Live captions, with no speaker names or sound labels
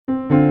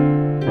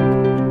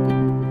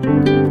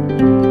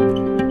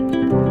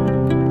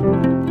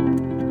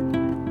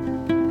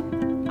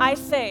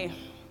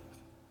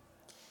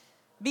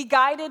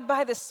guided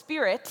by the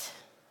Spirit,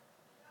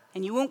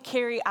 and you won't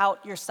carry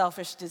out your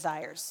selfish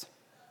desires.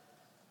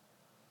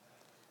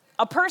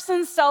 A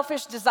person's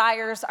selfish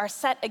desires are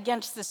set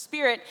against the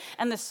Spirit,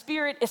 and the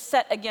Spirit is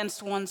set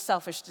against one's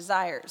selfish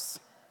desires.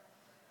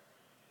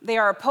 They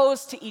are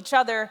opposed to each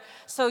other,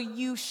 so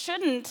you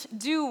shouldn't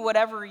do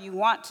whatever you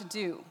want to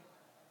do.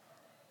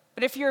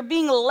 But if you're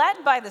being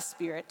led by the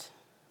Spirit,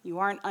 you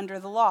aren't under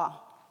the law.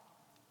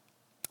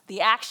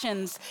 The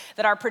actions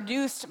that are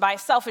produced by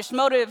selfish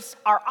motives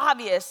are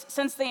obvious,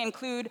 since they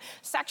include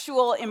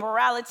sexual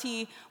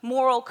immorality,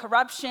 moral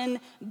corruption,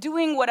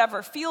 doing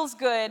whatever feels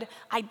good,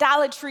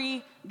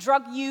 idolatry,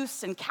 drug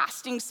use and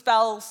casting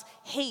spells,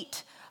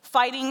 hate,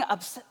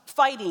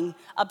 fighting,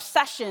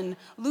 obsession,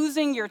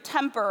 losing your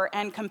temper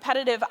and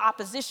competitive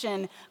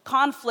opposition,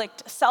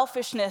 conflict,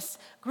 selfishness,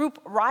 group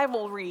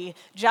rivalry,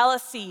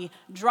 jealousy,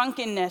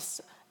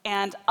 drunkenness,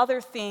 and other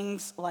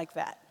things like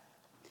that.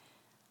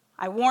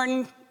 I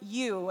warn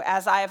you,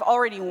 as I have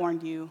already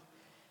warned you,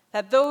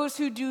 that those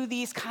who do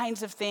these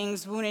kinds of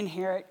things won't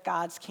inherit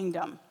God's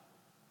kingdom.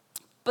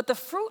 But the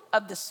fruit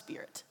of the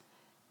Spirit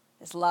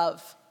is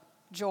love,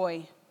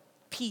 joy,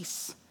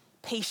 peace,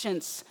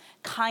 patience,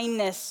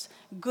 kindness,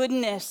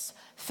 goodness,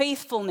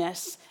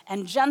 faithfulness,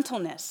 and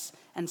gentleness,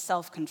 and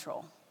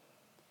self-control.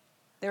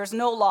 There is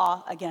no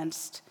law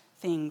against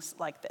things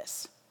like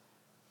this.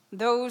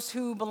 Those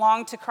who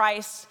belong to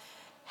Christ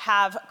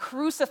have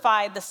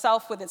crucified the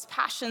self with its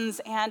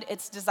passions and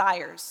its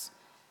desires.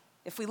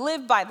 If we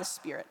live by the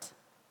Spirit,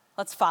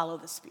 let's follow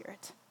the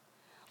Spirit.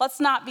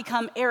 Let's not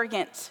become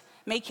arrogant,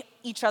 make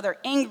each other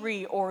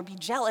angry, or be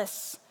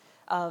jealous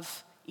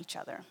of each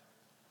other.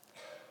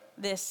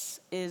 This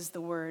is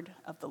the word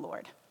of the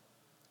Lord.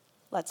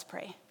 Let's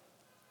pray.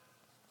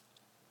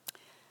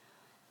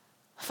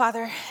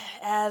 Father,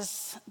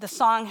 as the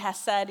song has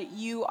said,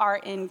 you are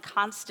in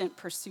constant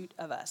pursuit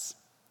of us.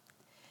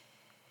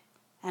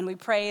 And we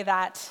pray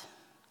that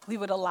we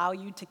would allow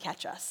you to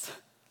catch us.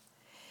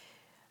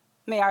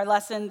 May our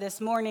lesson this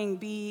morning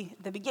be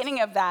the beginning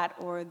of that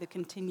or the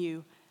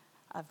continue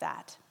of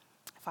that.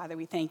 Father,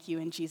 we thank you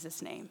in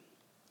Jesus' name.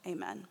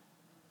 Amen.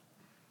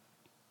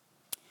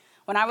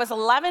 When I was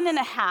 11 and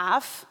a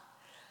half,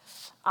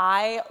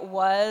 I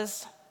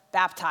was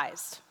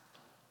baptized.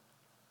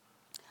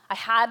 I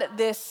had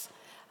this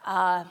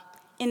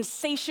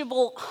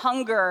insatiable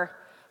hunger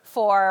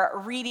for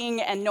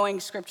reading and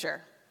knowing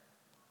Scripture.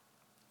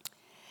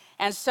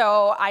 And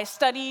so I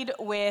studied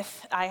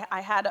with, I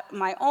had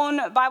my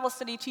own Bible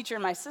study teacher,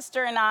 my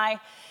sister and I,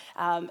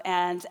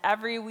 and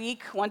every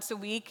week, once a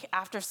week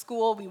after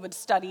school, we would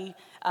study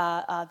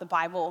the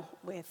Bible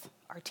with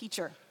our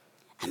teacher.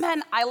 And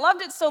then I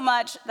loved it so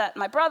much that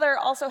my brother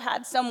also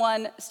had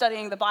someone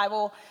studying the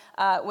Bible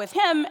with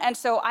him, and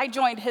so I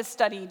joined his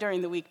study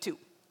during the week too.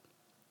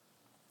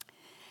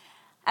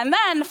 And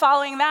then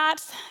following that,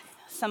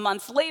 some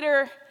months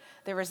later,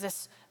 there was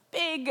this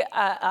big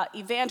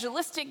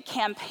evangelistic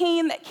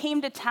campaign that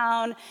came to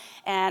town,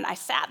 and I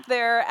sat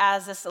there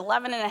as this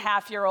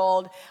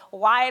 11-and-a-half-year-old,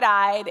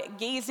 wide-eyed,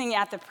 gazing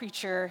at the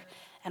preacher,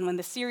 and when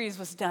the series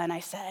was done, I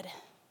said,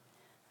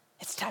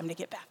 "It's time to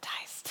get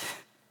baptized."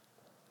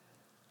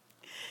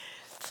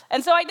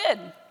 And so I did.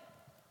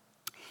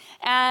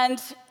 And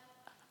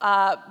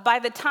by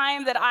the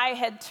time that I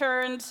had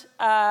turned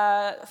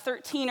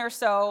 13 or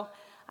so,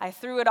 I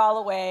threw it all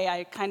away.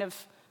 I kind of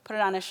put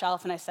it on a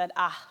shelf, and I said,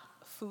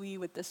 phooey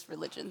with this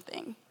religion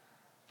thing.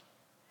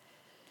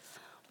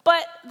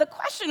 But the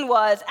question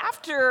was,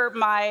 after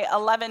my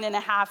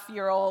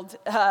 11-and-a-half-year-old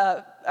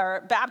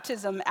or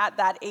baptism at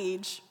that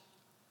age,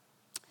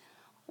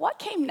 what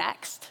came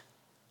next?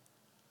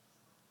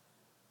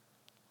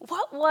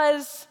 What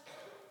was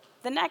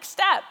the next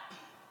step?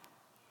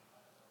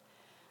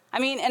 I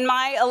mean, in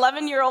my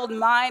 11-year-old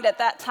mind at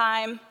that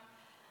time,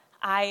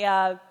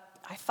 I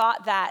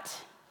thought that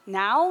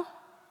now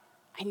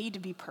I need to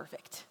be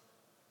perfect.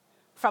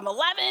 From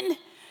 11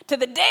 to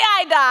the day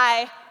I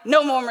die,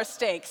 no more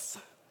mistakes.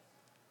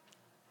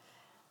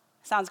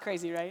 Sounds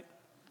crazy, right?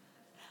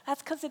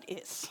 That's because it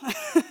is.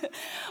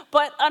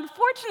 But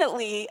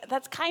unfortunately,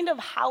 that's kind of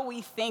how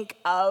we think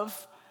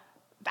of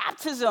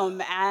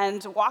baptism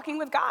and walking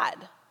with God.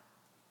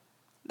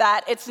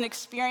 That it's an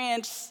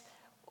experience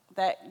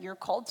that you're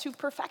called to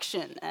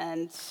perfection,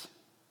 and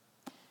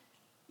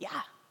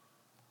yeah,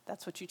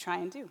 that's what you try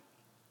and do.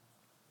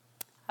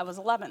 I was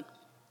 11.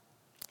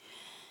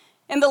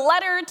 In the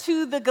letter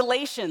to the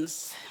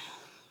Galatians,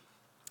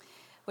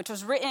 which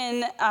was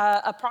written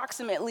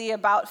approximately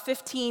about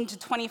 15 to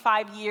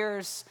 25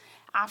 years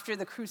after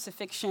the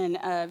crucifixion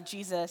of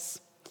Jesus,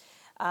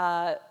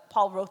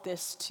 Paul wrote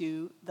this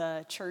to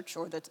the church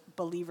or the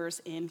believers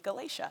in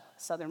Galatia,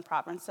 southern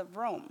province of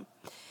Rome.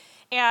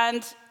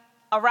 And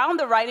around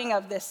the writing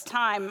of this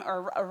time,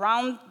 or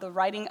around the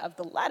writing of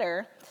the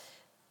letter,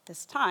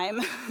 this time,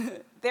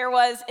 there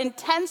was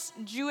intense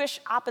Jewish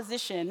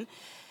opposition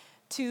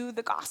to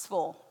the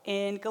gospel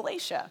in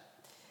Galatia.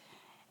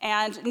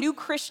 And new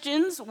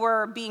Christians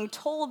were being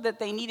told that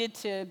they needed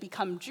to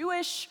become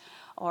Jewish,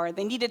 or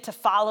they needed to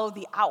follow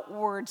the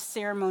outward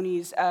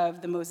ceremonies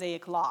of the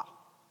Mosaic law.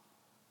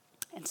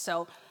 And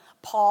so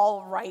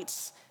Paul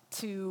writes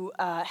to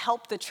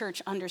help the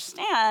church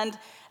understand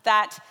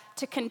that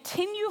to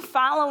continue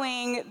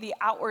following the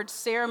outward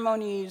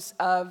ceremonies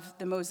of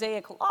the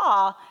Mosaic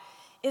law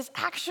is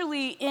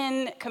actually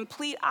in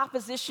complete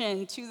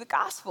opposition to the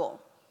gospel.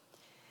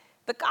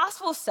 The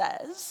gospel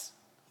says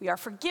we are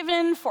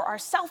forgiven for our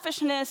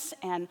selfishness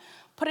and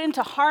put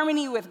into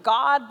harmony with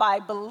God by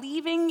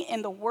believing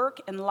in the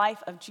work and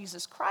life of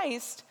Jesus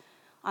Christ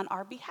on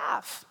our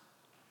behalf,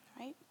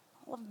 right?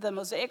 All of the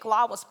Mosaic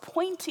law was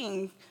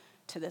pointing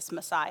to this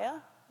Messiah.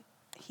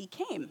 He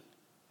came.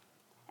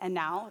 And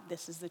now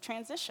this is the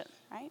transition,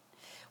 right?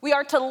 We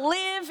are to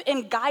live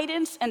in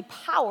guidance and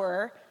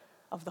power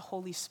of the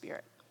Holy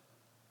Spirit.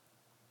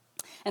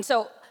 And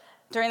so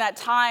during that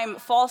time,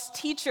 false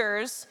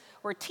teachers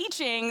were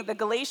teaching the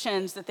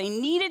Galatians that they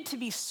needed to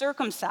be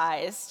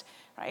circumcised,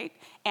 right?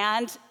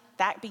 And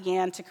that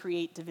began to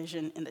create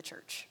division in the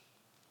church.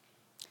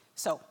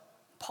 So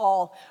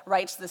Paul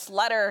writes this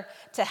letter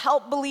to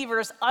help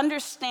believers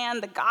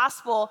understand the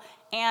gospel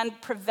and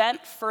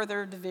prevent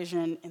further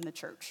division in the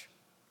church.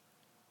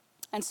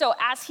 And so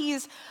as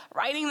he's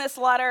writing this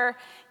letter,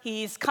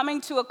 he's coming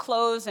to a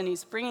close and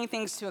he's bringing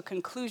things to a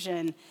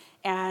conclusion.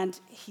 And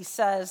he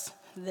says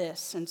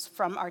this, and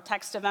from our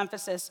text of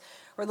emphasis,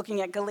 we're looking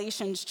at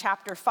Galatians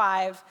chapter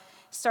 5,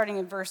 starting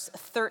in verse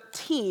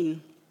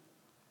 13.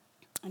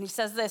 And he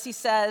says this, he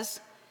says,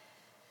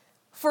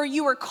 "For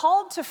you were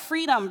called to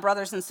freedom,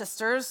 brothers and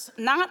sisters,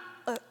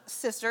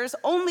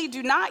 only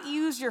do not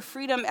use your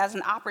freedom as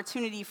an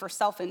opportunity for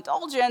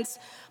self-indulgence,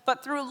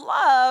 but through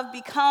love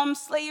become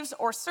slaves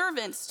or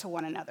servants to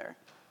one another.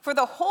 For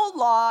the whole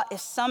law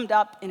is summed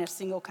up in a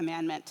single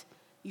commandment: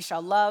 you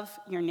shall love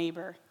your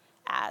neighbor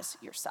as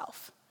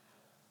yourself."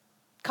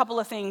 A couple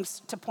of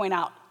things to point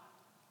out.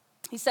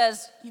 He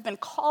says, you've been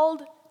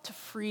called to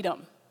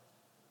freedom,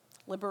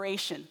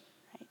 liberation,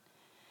 right?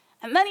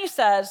 And then he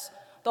says,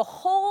 the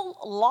whole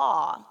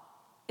law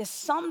is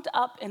summed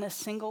up in a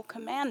single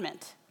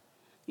commandment: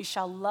 you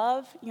shall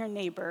love your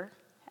neighbor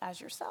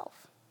as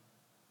yourself.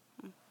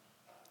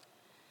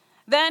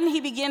 Then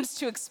he begins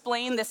to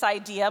explain this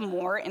idea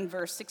more in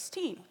verse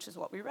 16, which is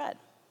what we read.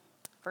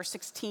 Verse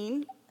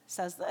 16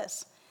 says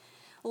this: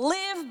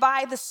 "Live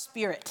by the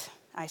Spirit,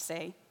 I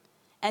say,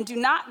 and do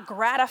not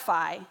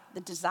gratify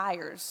the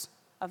desires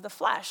of the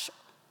flesh."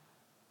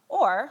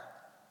 Or,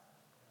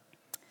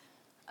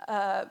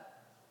 actually,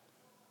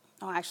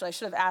 I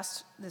should have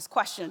asked this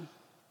question.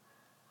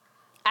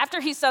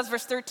 After he says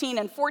verse 13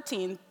 and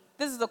 14,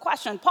 this is the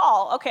question.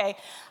 Paul, okay,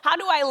 how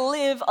do I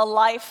live a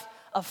life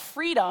of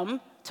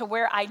freedom to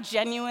where I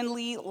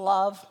genuinely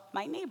love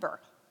my neighbor?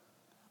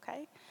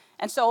 Okay?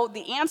 And so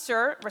the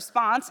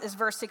response is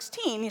verse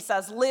 16. He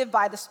says, "Live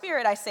by the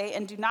Spirit, I say,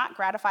 and do not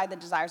gratify the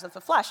desires of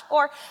the flesh."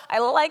 Or I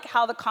like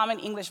how the Common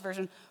English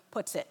Version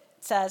puts it.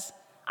 It says,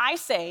 "I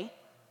say,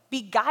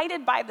 be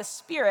guided by the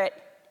Spirit,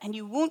 and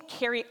you won't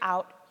carry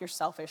out your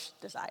selfish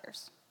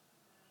desires."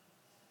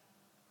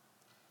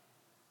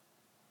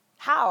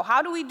 How?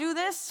 How do we do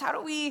this? How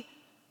do we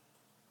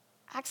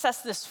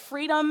access this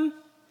freedom?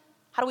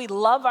 How do we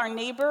love our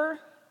neighbor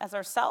as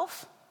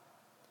ourselves?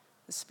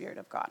 The Spirit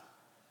of God.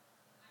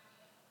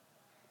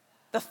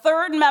 The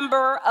third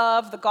member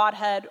of the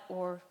Godhead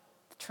or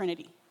the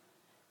Trinity.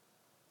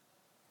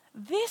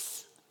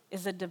 This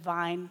is a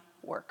divine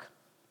work.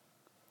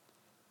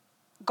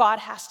 God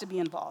has to be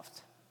involved.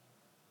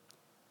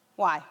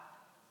 Why?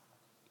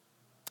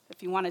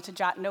 If you wanted to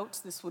jot notes,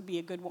 this would be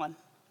a good one.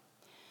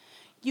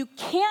 You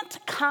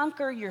can't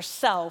conquer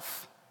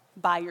yourself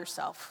by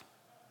yourself.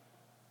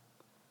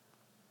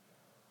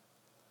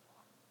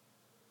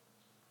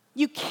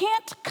 You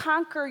can't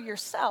conquer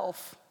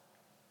yourself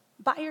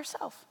by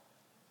yourself.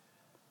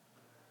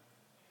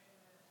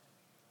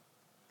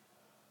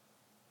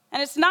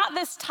 And it's not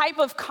this type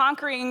of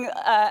conquering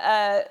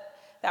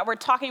that we're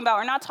talking about.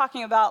 We're not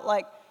talking about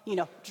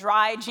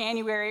dry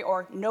January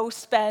or no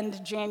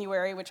spend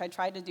January, which I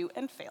tried to do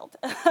and failed.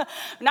 I'm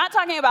not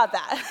talking about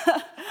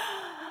that.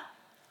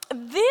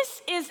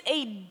 This is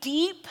a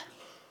deep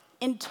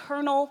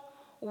internal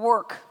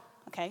work,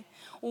 okay?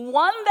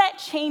 One that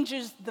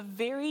changes the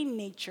very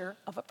nature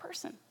of a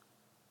person.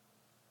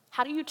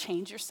 How do you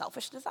change your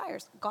selfish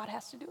desires? God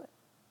has to do it.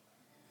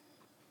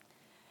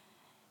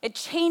 It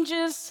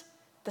changes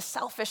the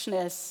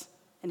selfishness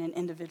in an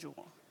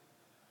individual,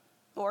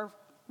 or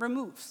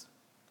removes,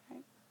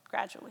 right,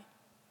 gradually.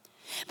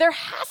 There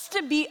has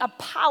to be a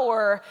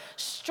power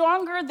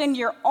stronger than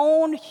your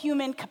own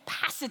human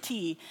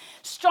capacity,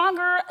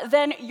 stronger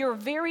than your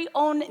very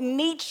own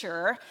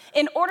nature,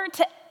 in order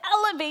to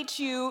elevate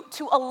you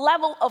to a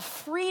level of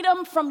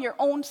freedom from your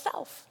own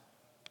self.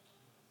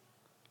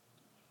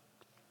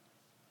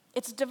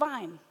 It's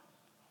divine.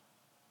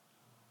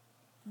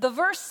 The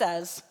verse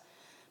says,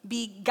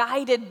 be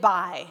guided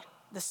by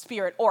the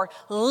Spirit, or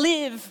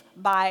live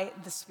by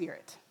the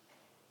Spirit.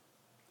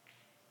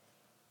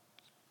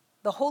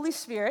 The Holy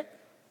Spirit,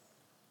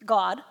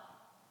 God,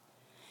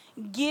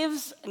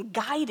 gives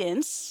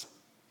guidance,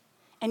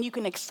 and you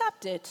can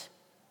accept it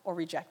or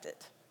reject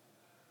it.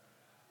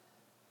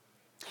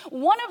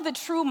 One of the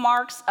true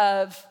marks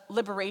of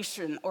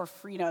liberation or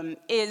freedom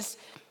is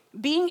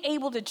being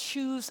able to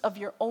choose of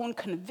your own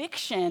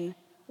conviction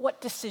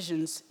what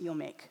decisions you'll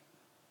make.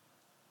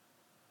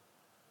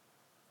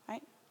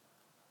 Right?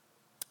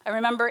 I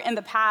remember in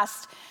the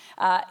past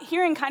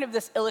hearing kind of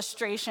this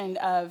illustration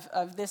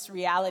of this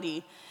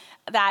reality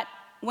that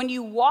when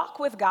you walk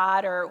with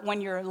God or when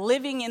you're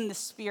living in the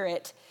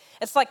Spirit,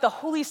 it's like the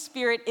Holy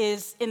Spirit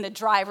is in the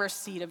driver's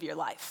seat of your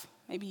life.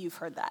 Maybe you've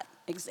heard that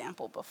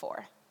example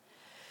before.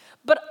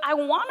 But I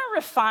want to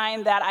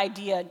refine that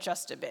idea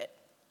just a bit.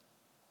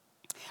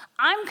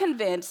 I'm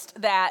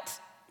convinced that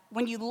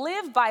when you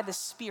live by the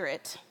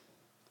Spirit,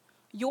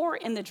 you're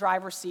in the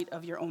driver's seat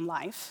of your own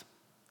life.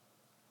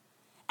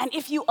 And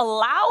if you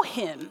allow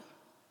Him,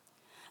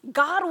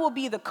 God will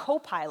be the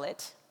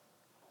co-pilot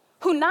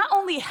who not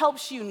only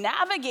helps you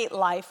navigate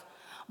life,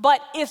 but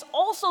is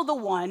also the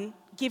one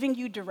giving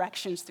you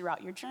directions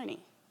throughout your journey.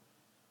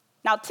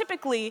 Now,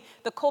 typically,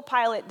 the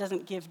co-pilot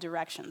doesn't give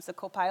directions. The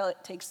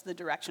co-pilot takes the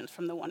directions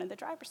from the one in the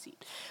driver's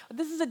seat. But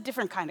this is a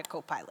different kind of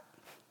co-pilot.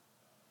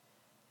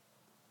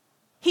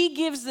 He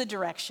gives the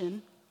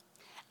direction,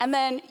 and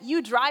then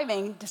you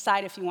driving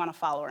decide if you want to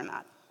follow or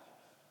not.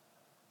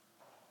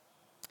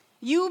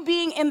 You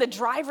being in the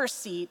driver's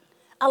seat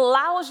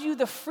allows you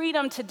the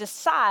freedom to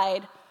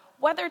decide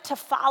whether to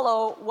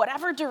follow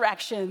whatever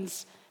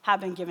directions have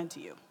been given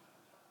to you.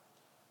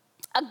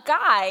 A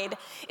guide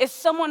is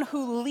someone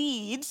who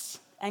leads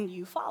and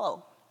you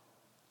follow.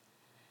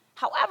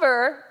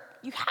 However,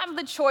 you have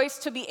the choice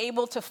to be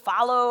able to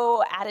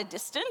follow at a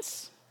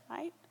distance,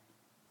 right?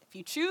 If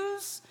you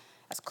choose,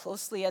 as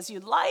closely as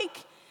you'd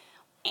like,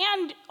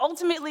 and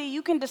ultimately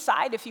you can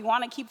decide if you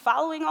want to keep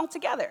following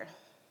altogether.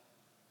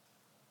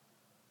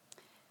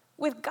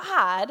 With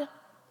God,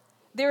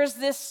 there is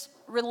this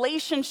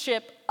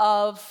relationship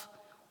of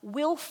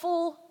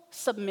willful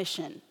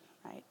submission,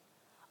 right?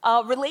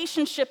 A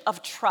relationship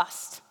of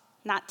trust,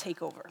 not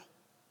takeover.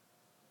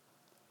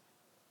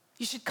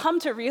 You should come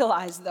to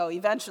realize, though,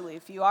 eventually,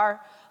 if you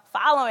are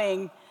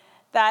following,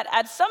 that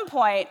at some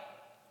point,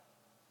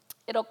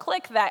 it'll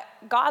click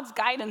that God's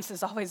guidance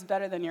is always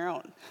better than your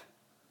own.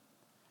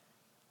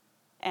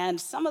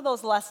 And some of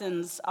those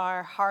lessons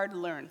are hard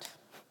learned.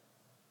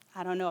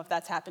 I don't know if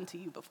that's happened to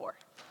you before.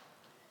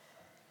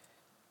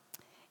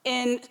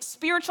 In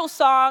spiritual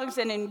songs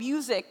and in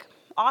music,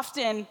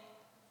 often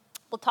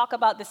we'll talk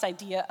about this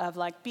idea of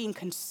like being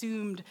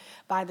consumed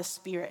by the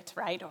Spirit,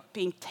 right? Or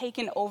being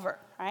taken over,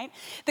 right?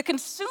 The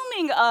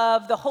consuming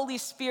of the Holy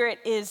Spirit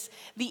is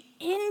the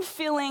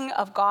infilling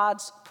of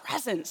God's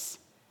presence,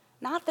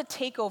 not the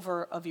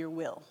takeover of your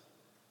will.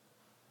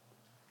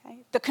 Okay?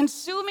 The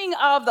consuming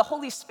of the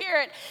Holy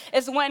Spirit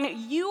is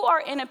when you are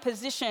in a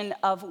position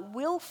of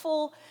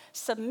willful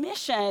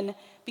submission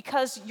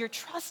because your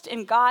trust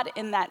in God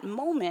in that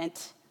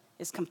moment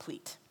is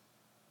complete.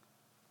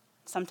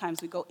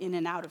 Sometimes we go in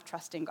and out of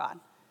trusting God,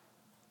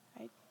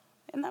 right?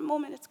 In that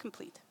moment, it's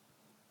complete.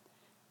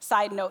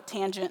 Side note,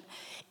 tangent.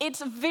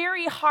 It's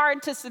very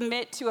hard to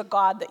submit to a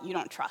God that you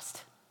don't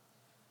trust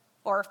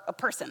or a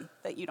person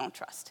that you don't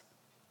trust,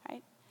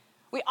 right?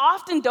 We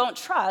often don't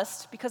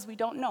trust because we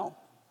don't know.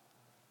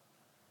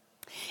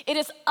 It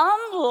is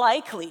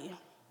unlikely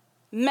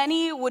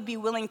many would be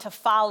willing to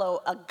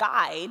follow a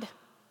guide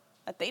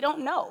that they don't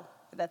know,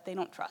 or that they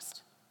don't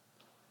trust.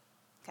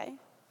 Okay?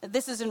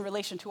 This is in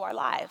relation to our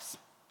lives.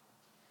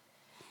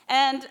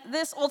 And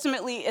this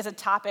ultimately is a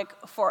topic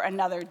for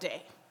another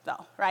day,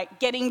 though, right?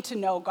 Getting to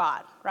know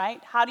God,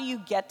 right? How do you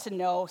get to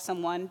know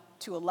someone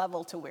to a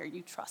level to where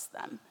you trust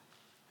them,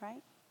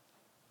 right?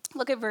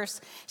 Look at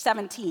verse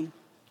 17.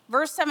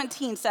 Verse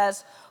 17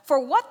 says, "For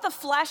what the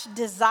flesh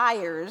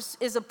desires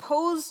is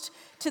opposed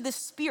to the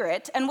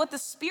Spirit, and what the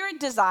Spirit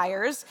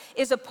desires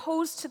is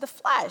opposed to the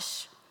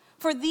flesh.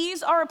 For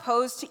these are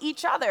opposed to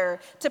each other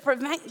to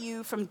prevent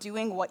you from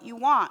doing what you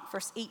want."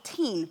 Verse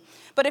 18,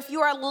 "But if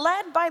you are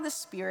led by the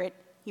Spirit,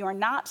 you are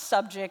not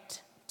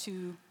subject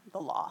to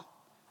the law."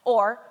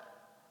 Or,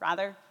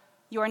 rather,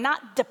 you are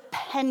not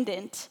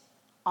dependent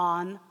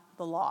on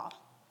the law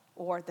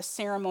or the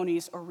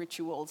ceremonies or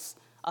rituals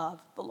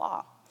of the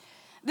law.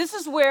 This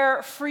is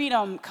where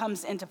freedom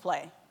comes into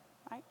play,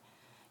 right?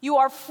 You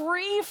are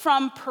free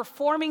from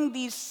performing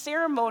these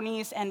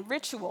ceremonies and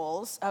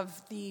rituals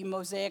of the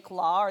Mosaic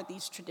law or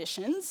these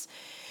traditions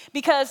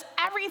because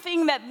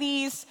everything that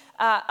these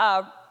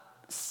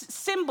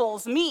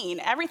symbols mean,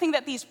 everything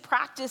that these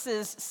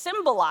practices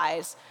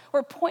symbolize,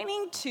 we're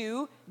pointing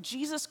to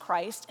Jesus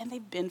Christ and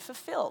they've been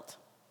fulfilled.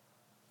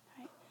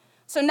 Right?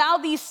 So now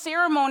these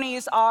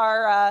ceremonies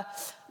are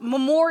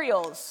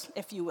memorials,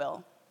 if you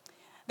will.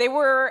 They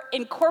were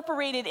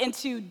incorporated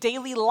into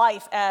daily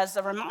life as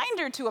a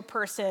reminder to a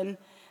person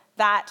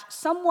that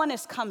someone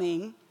is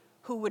coming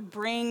who would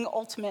bring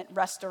ultimate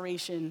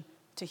restoration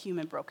to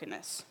human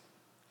brokenness.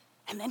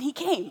 And then he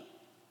came.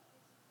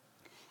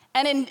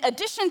 And in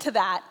addition to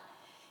that,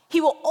 he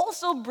will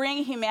also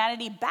bring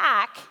humanity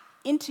back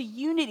into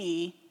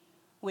unity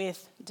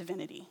with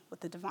divinity, with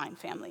the divine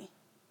family.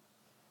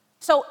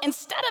 So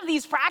instead of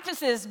these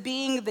practices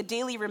being the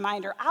daily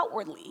reminder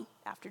outwardly,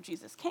 after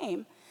Jesus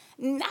came.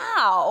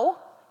 Now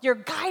you're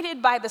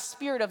guided by the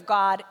Spirit of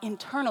God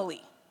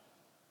internally.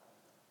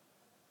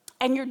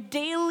 And your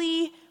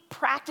daily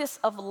practice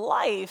of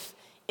life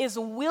is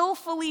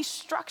willfully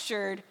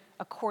structured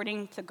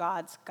according to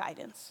God's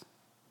guidance.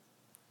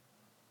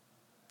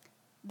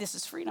 This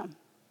is freedom.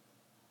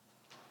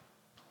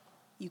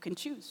 You can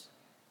choose.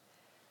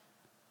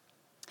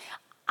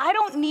 I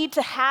don't need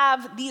to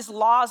have these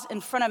laws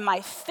in front of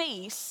my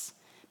face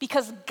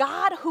because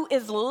God, who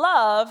is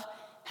love,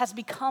 has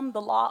become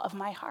the law of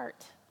my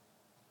heart.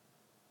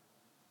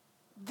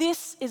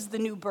 This is the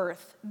new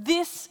birth.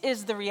 This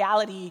is the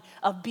reality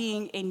of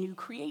being a new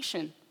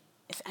creation.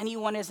 If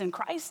anyone is in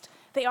Christ,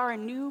 they are a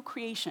new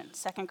creation,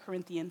 2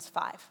 Corinthians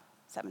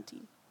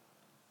 5:17.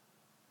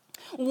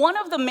 One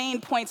of the main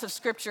points of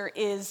Scripture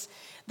is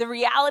the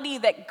reality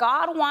that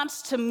God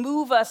wants to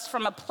move us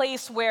from a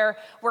place where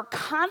we're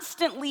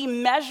constantly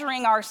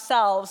measuring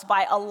ourselves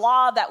by a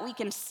law that we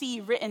can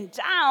see written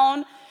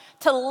down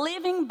to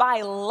living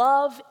by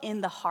love in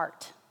the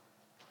heart.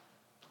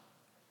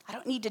 I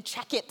don't need to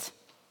check it.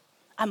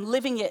 I'm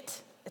living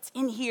it. It's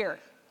in here.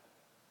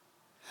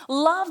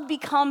 Love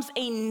becomes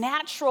a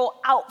natural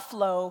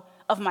outflow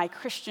of my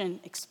Christian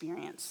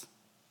experience.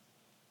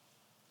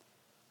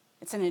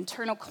 It's an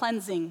internal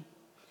cleansing.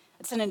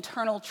 It's an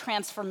internal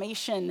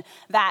transformation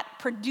that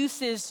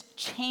produces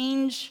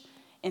change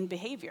in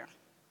behavior.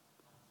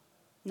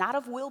 Not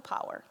of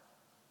willpower,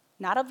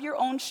 not of your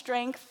own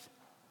strength,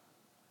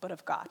 but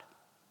of God.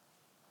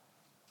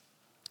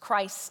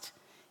 Christ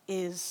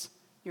is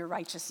your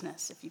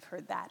righteousness, if you've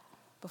heard that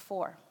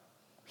before.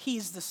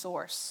 He's the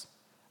source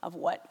of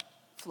what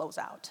flows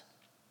out.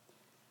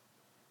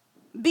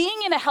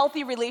 Being in a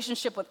healthy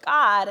relationship with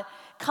God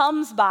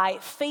comes by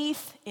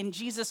faith in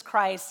Jesus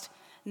Christ,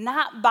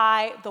 not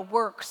by the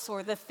works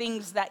or the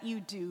things that you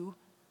do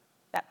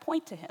that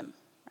point to him,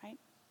 right?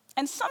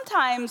 And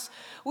sometimes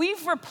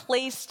we've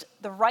replaced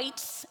the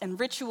rites and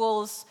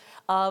rituals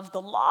of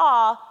the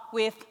law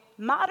with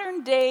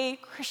modern day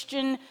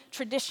Christian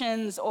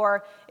traditions,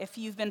 or if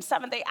you've been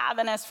Seventh-day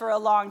Adventist for a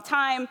long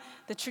time,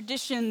 the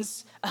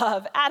traditions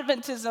of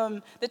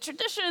Adventism, the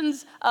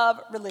traditions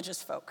of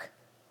religious folk.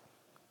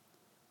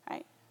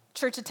 Right?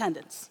 Church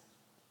attendance.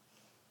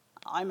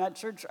 I'm at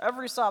church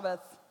every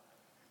Sabbath,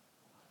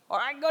 or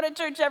I go to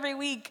church every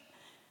week.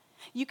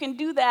 You can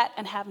do that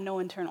and have no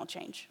internal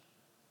change.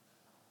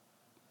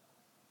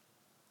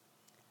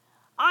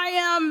 I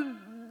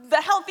am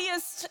the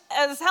healthiest,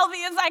 as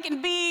healthy as I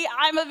can be.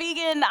 I'm a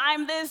vegan,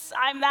 I'm this,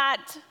 I'm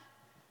that.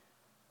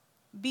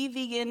 Be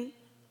vegan,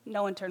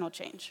 no internal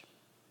change.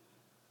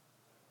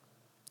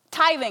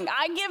 Tithing,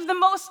 I give the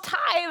most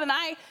tithe and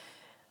I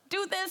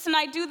do this and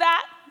I do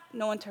that,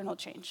 no internal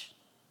change.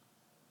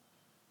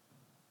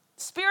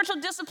 Spiritual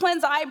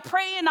disciplines, I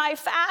pray and I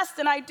fast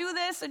and I do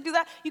this and do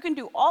that. You can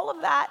do all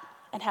of that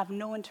and have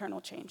no internal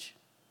change.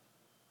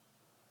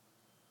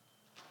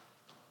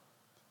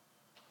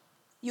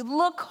 You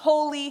look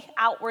holy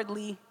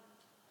outwardly,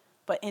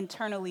 but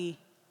internally,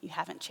 you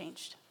haven't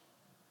changed.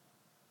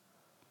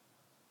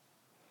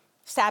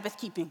 Sabbath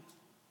keeping.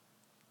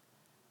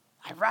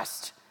 I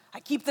rest. I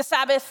keep the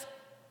Sabbath.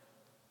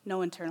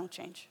 No internal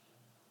change.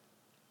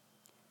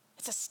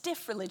 It's a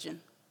stiff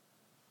religion.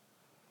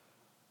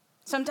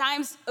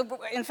 Sometimes,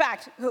 in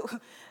fact,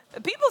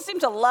 people seem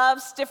to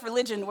love stiff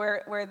religion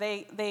where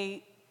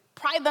they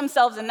pride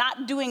themselves in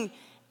not doing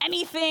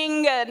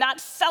anything, not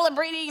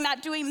celebrating,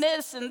 not doing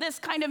this and this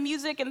kind of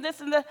music and this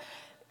and the.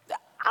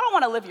 I don't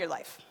want to live your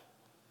life.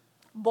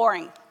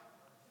 Boring.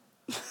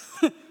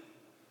 It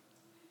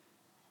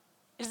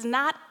is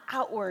not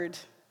outward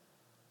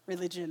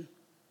religion.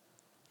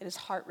 It is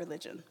heart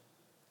religion.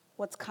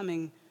 What's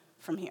coming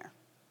from here?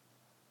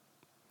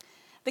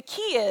 The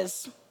key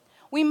is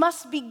we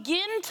must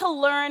begin to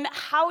learn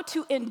how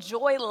to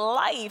enjoy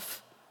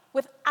life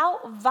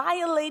without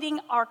violating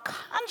our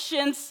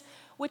conscience,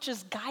 which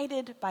is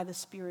guided by the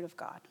Spirit of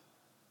God.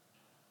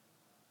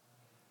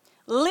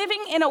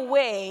 Living in a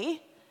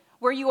way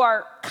where you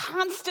are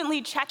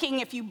constantly checking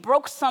if you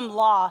broke some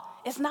law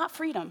is not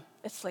freedom,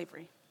 it's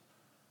slavery.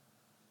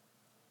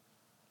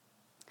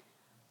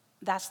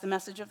 That's the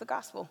message of the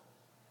gospel.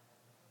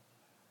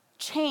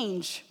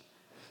 Change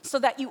so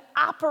that you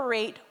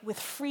operate with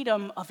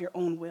freedom of your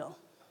own will.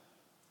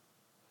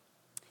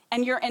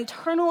 And your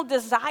internal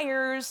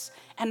desires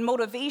and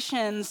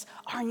motivations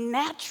are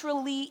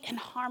naturally in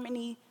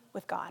harmony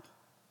with God.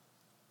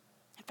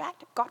 In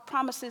fact, God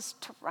promises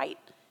to write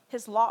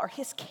his law or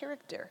his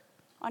character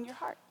on your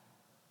heart.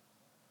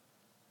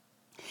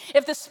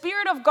 If the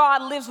Spirit of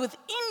God lives within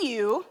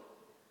you,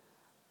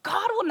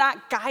 God will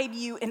not guide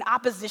you in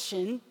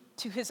opposition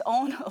to his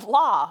own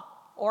law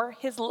or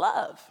his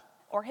love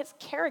or his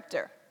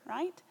character,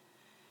 right?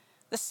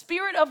 The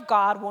Spirit of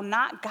God will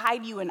not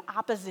guide you in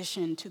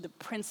opposition to the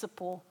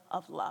principle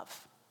of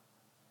love.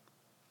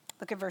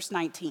 Look at verse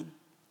 19.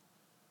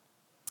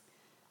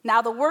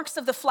 Now the works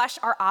of the flesh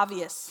are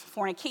obvious: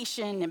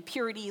 fornication,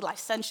 impurity,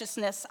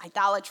 licentiousness,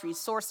 idolatry,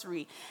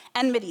 sorcery,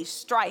 enmity,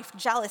 strife,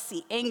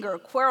 jealousy, anger,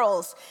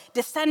 quarrels,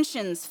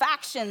 dissensions,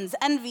 factions,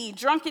 envy,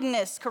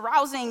 drunkenness,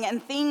 carousing,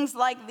 and things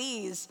like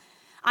these.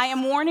 I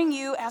am warning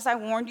you, as I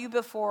warned you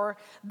before,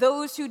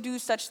 those who do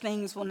such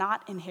things will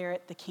not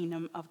inherit the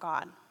kingdom of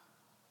God.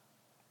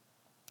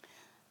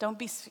 Don't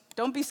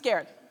be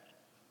scared.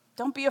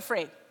 Don't be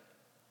afraid.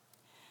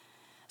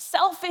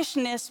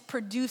 Selfishness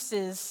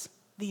produces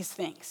these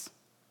things,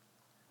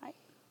 right?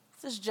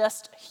 This is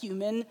just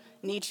human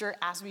nature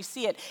as we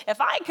see it. If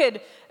I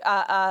could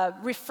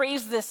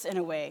rephrase this in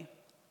a way,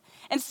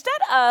 instead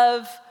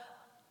of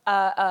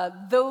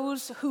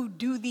those who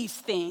do these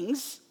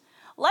things,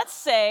 let's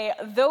say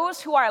those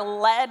who are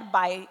led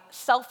by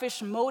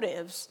selfish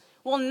motives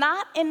will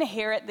not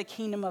inherit the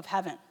kingdom of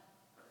heaven,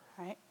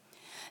 right?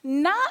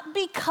 Not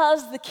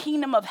because the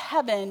kingdom of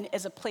heaven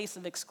is a place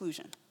of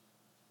exclusion.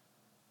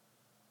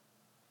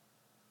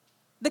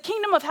 The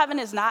kingdom of heaven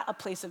is not a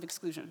place of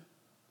exclusion.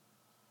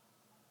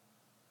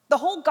 The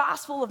whole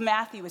Gospel of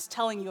Matthew is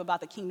telling you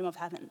about the kingdom of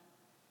heaven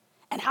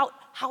and how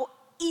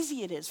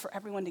easy it is for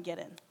everyone to get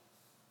in.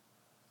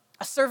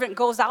 A servant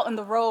goes out on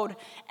the road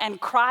and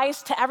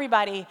cries to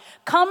everybody,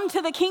 "Come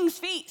to the king's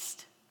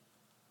feast.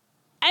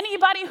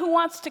 Anybody who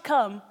wants to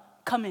come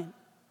in."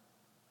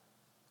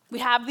 We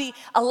have the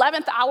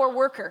 11th hour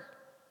worker,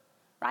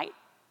 right?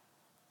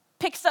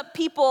 Picks up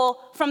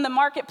people from the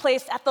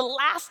marketplace at the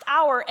last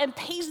hour and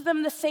pays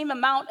them the same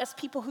amount as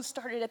people who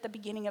started at the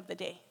beginning of the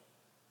day.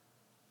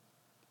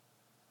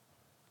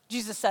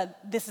 Jesus said,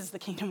 this is the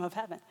kingdom of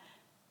heaven,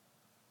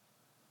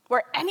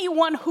 where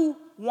anyone who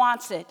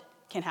wants it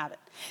can have it.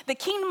 The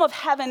kingdom of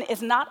heaven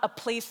is not a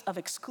place of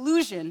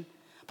exclusion,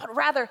 but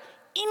rather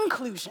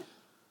inclusion,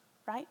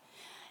 right?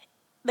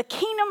 The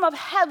kingdom of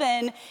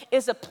heaven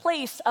is a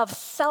place of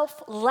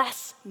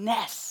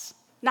selflessness,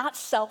 not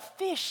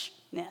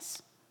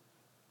selfishness.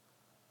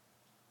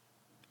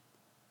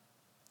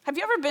 Have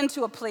you ever been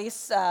to a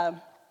place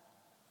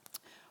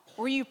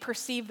where you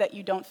perceive that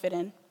you don't fit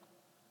in?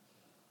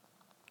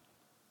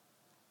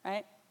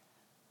 Right?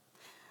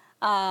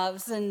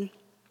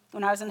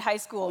 When I was in high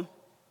school,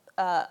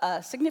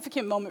 a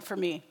significant moment for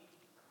me.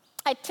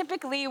 I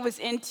typically was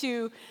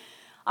into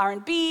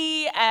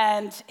R&B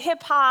and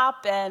hip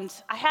hop, and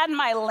I had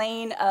my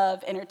lane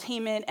of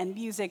entertainment and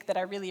music that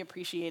I really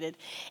appreciated.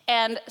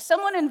 And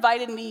someone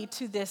invited me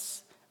to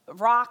this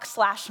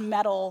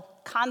rock/metal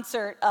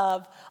concert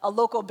of a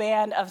local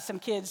band of some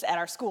kids at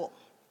our school.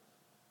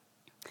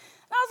 And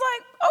I was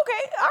like,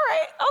 okay, all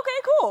right,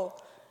 okay,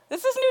 cool.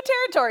 This is new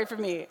territory for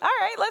me. All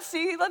right, let's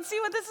see what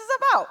this is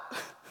about.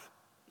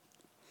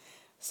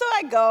 So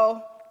I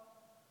go,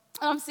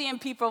 and I'm seeing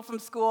people from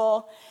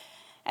school,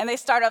 and they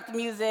start up the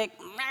music,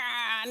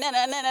 and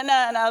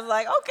I was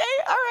like,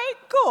 okay, all right,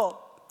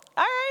 cool. All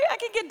right, I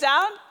can get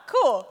down,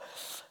 cool.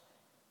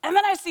 And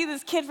then I see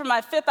this kid from my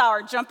 5th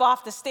hour jump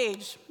off the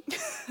stage.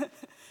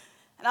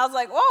 And I was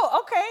like, whoa,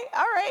 okay,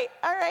 all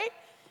right.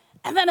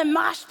 And then a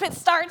mosh pit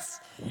starts,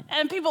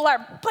 and people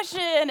are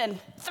pushing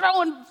and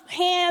throwing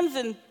hands,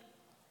 and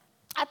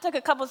I took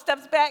a couple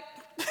steps back.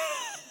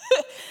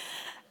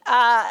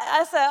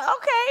 I said,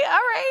 okay,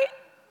 all right.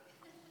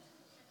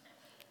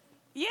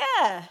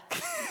 Yeah.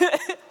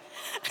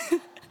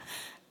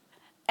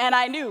 And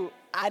I knew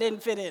I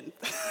didn't fit in.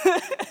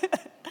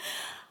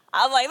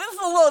 I was like, this is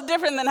a little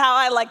different than how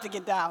I like to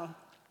get down.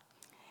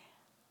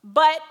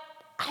 But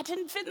I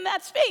didn't fit in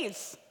that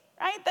space,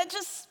 right? That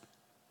just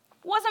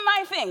wasn't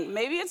my thing.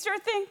 Maybe it's your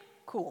thing.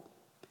 Cool.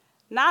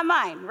 Not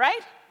mine, right?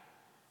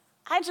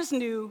 I just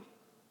knew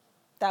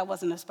that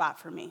wasn't a spot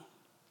for me.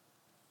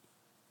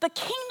 The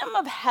kingdom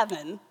of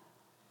heaven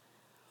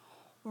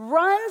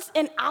runs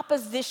in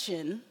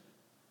opposition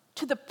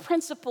to the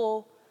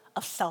principle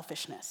of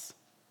selfishness.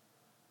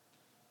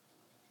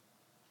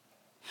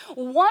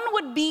 One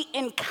would be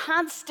in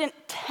constant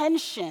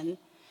tension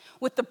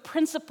with the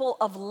principle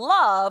of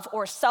love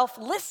or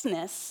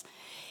selflessness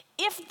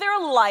if their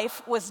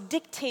life was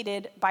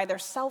dictated by their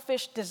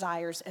selfish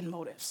desires and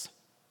motives.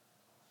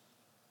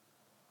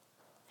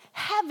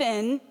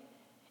 Heaven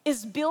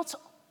is built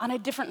on a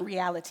different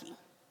reality.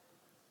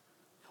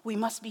 We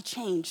must be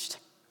changed.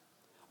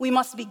 We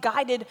must be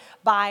guided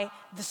by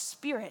the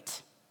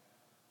Spirit.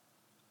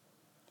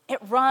 It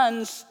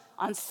runs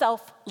on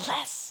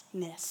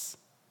selflessness.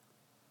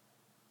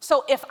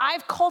 So if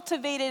I've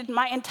cultivated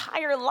my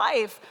entire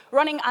life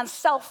running on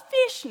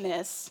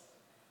selfishness,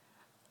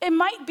 it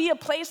might be a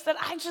place that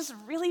I just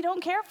really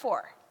don't care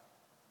for.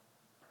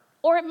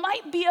 Or it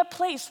might be a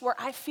place where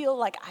I feel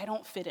like I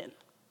don't fit in.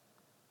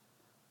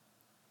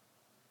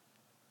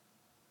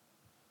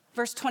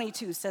 Verse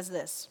 22 says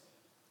this: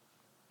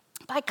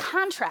 by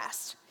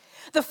contrast,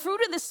 the fruit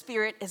of the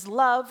Spirit is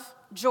love,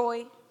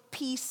 joy,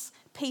 peace,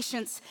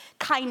 patience,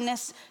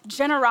 kindness,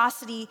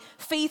 generosity,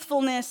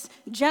 faithfulness,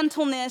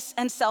 gentleness,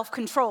 and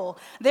self-control.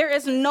 There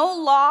is no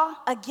law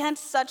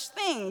against such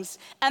things,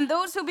 and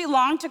those who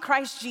belong to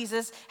Christ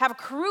Jesus have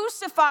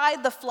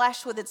crucified the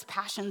flesh with its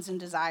passions and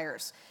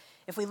desires.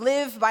 If we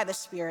live by the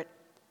Spirit,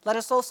 Let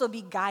us also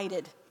be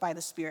guided by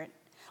the Spirit.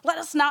 Let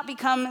us not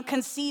become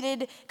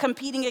conceited,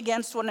 competing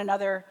against one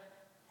another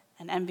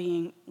and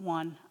envying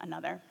one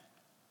another.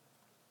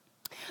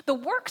 The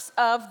works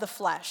of the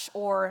flesh,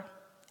 or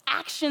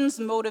actions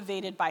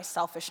motivated by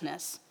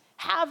selfishness,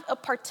 have a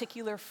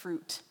particular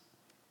fruit.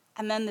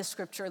 And then the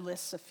scripture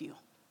lists a few.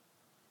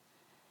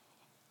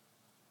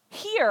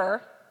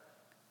 Here,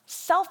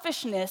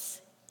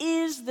 selfishness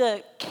is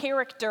the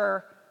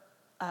character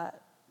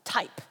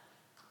type,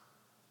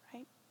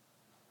 right?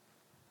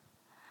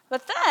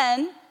 But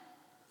then,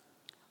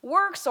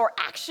 works or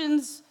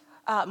actions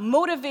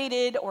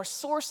motivated or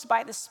sourced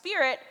by the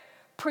Spirit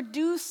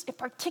produce a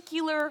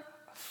particular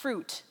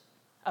fruit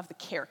of the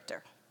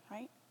character,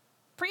 right?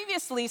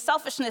 Previously,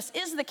 selfishness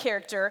is the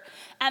character,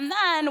 and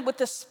then with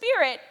the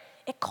Spirit,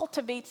 it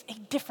cultivates a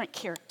different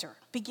character,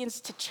 begins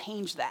to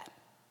change that,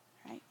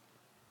 right?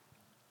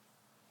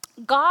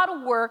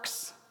 Good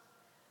works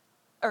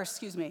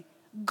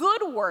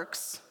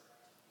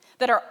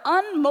that are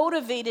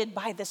unmotivated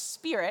by the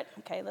Spirit,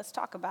 okay, let's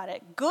talk about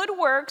it. Good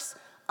works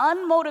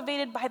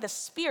unmotivated by the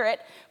Spirit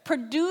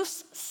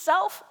produce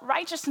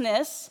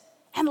self-righteousness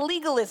and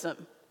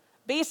legalism.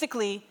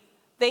 Basically,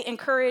 they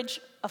encourage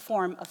a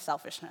form of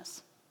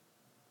selfishness.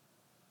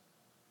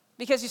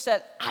 Because you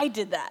said, I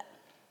did that,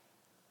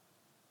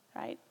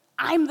 right?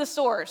 I'm the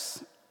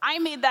source. I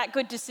made that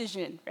good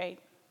decision, right?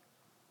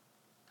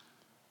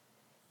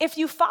 If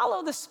you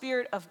follow the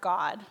Spirit of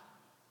God,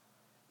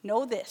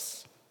 know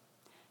this,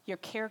 your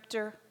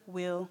character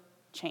will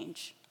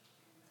change.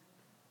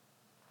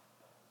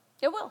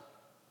 It will.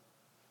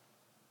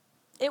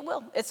 It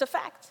will. It's a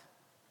fact.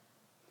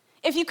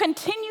 If you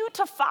continue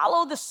to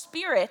follow the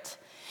Spirit,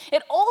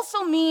 it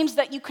also means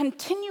that you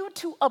continue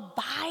to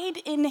abide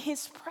in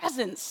His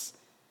presence.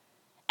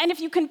 And if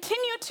you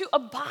continue to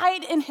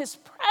abide in His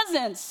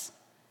presence,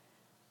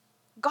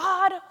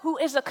 God, who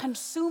is a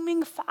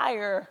consuming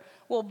fire,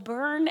 will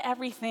burn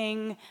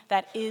everything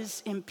that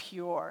is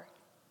impure.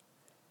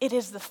 It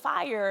is the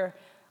fire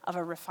of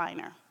a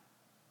refiner.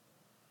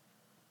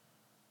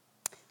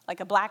 Like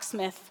a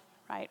blacksmith,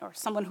 right, or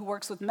someone who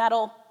works with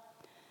metal,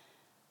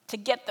 to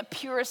get the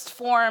purest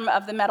form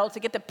of the metal, to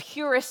get the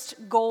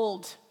purest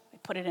gold, they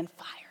put it in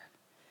fire.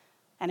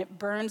 And it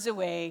burns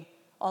away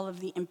all of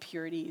the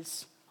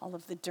impurities, all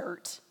of the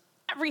dirt,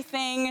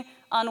 everything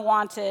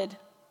unwanted,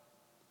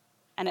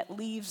 and it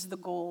leaves the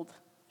gold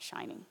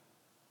shining.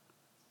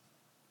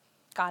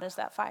 God is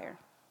that fire.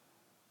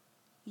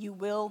 You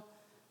will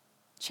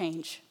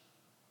change.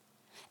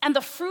 And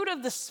the fruit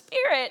of the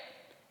Spirit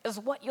is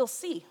what you'll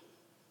see.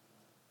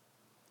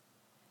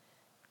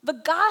 The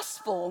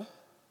gospel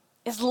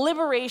is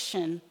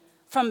liberation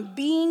from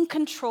being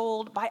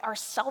controlled by our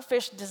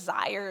selfish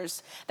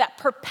desires that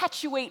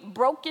perpetuate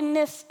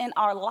brokenness in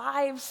our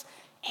lives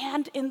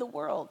and in the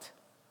world.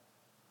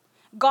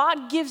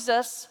 God gives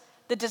us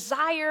the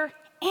desire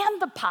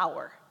and the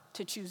power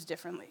to choose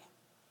differently.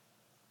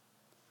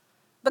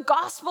 The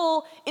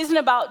gospel isn't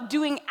about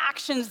doing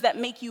actions that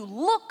make you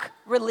look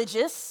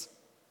religious.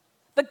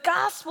 The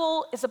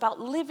gospel is about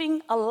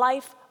living a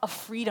life of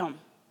freedom.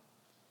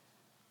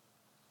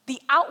 The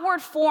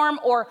outward form,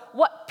 or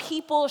what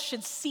people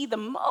should see the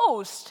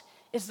most,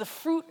 is the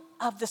fruit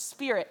of the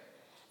Spirit,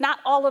 not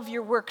all of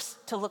your works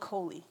to look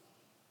holy.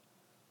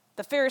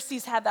 The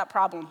Pharisees had that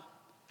problem.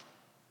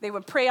 They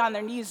would pray on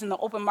their knees in the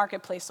open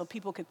marketplace so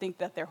people could think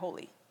that they're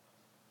holy.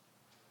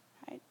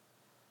 Right?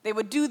 They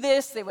would do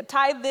this, they would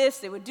tithe this,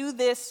 they would do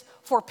this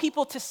for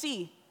people to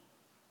see.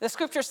 The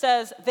scripture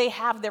says they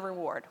have their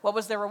reward. What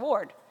was their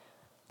reward?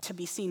 To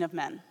be seen of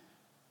men.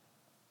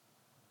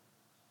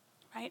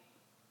 Right?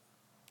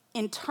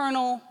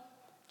 Internal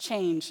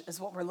change is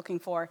what we're looking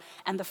for.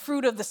 And the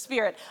fruit of the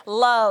Spirit,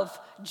 love,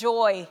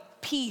 joy,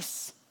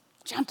 peace,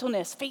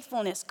 gentleness,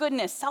 faithfulness,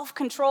 goodness,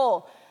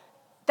 self-control,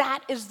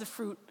 that is the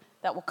fruit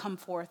that will come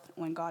forth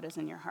when God is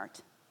in your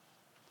heart.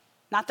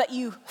 Not that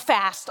you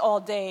fast all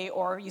day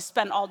or you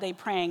spend all day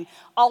praying.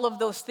 All of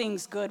those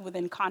things good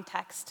within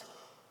context.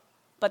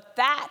 But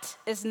that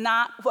is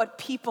not what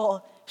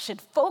people should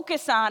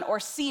focus on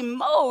or see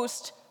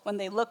most when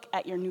they look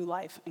at your new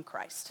life in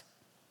Christ.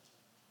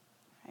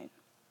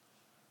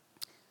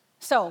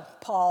 So,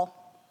 Paul,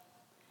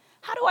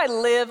 how do I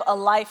live a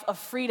life of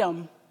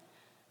freedom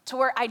to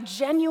where I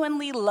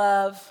genuinely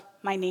love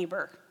my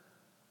neighbor?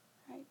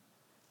 Right?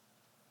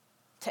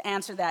 To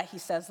answer that, he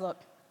says,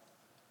 look,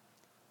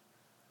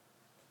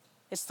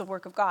 it's the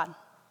work of God.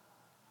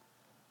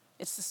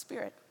 It's the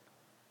Spirit.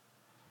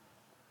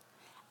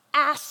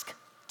 Ask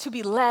to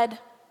be led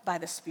by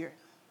the Spirit.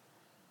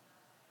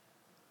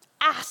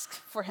 Ask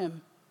for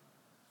Him.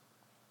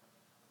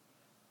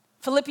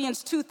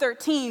 Philippians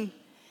 2:13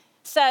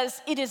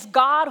 says, it is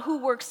God who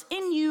works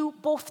in you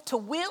both to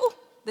will,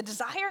 the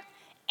desire,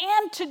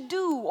 and to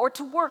do or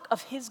to work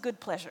of His good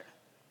pleasure.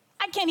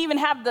 I can't even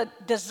have the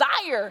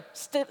desire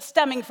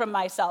stemming from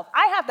myself.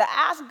 I have to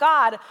ask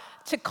God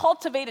to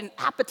cultivate an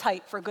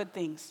appetite for good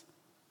things.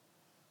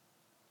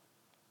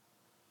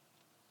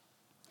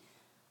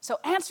 So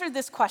answer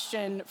this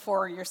question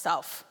for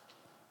yourself.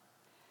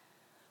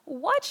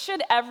 what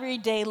should every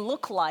day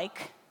look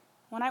like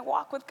when I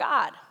walk with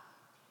God?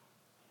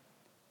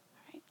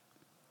 Right?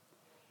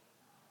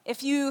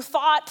 If you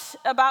thought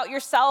about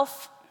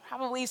yourself,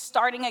 probably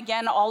starting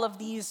again all of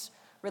these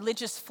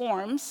religious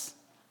forms,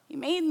 you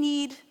may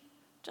need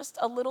just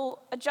a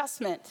little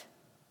adjustment.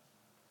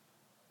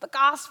 The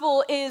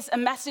gospel is a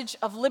message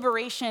of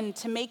liberation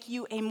to make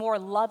you a more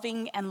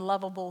loving and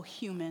lovable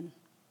human.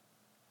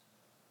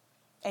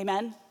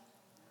 Amen?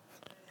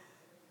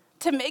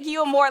 To make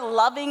you a more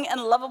loving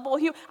and lovable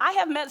human. I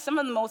have met some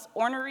of the most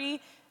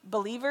ornery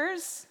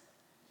believers,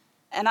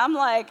 and I'm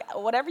like,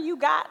 whatever you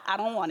got, I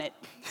don't want it.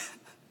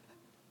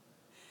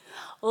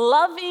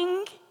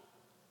 Loving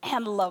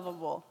and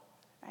lovable,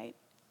 right?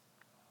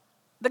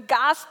 The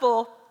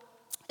gospel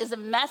is a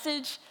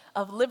message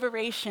of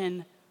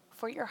liberation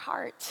for your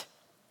heart.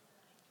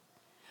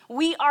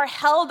 We are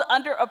held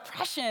under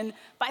oppression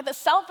by the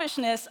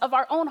selfishness of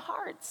our own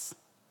hearts.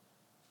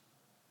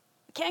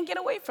 We can't get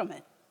away from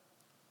it.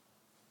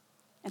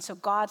 And so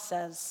God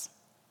says,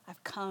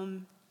 I've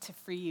come to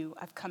free you.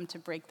 I've come to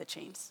break the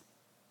chains.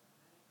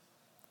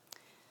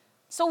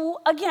 So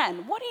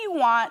again, what do you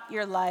want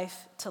your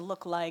life to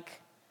look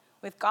like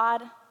with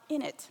God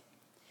in it?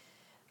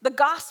 The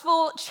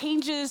gospel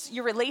changes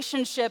your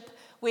relationship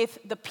with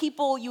the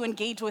people you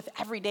engage with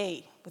every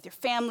day, with your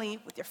family,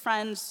 with your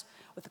friends,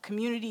 with the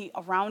community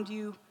around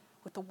you,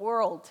 with the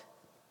world.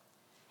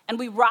 And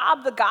we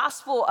rob the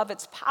gospel of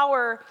its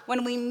power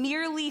when we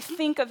merely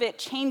think of it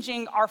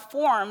changing our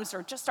forms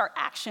or just our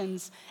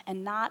actions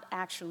and not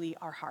actually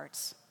our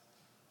hearts.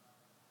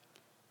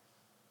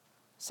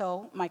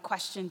 So, my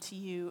question to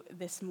you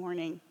this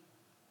morning,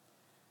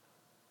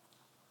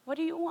 what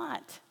do you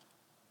want?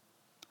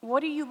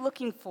 What are you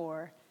looking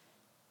for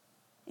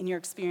in your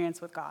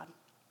experience with God?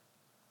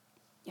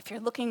 If you're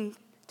looking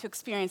to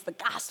experience the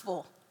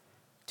gospel,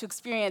 to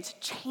experience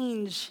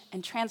change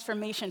and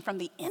transformation from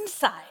the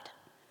inside,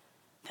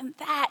 then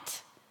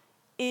that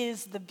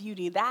is the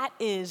beauty, that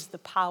is the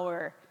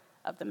power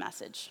of the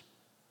message.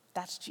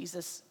 That's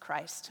Jesus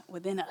Christ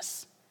within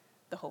us,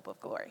 the hope of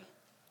glory.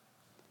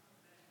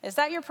 Is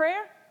that your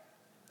prayer?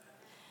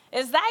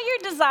 Is that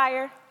your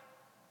desire?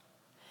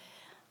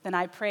 Then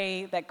I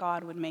pray that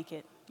God would make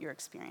it your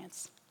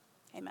experience.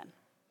 Amen.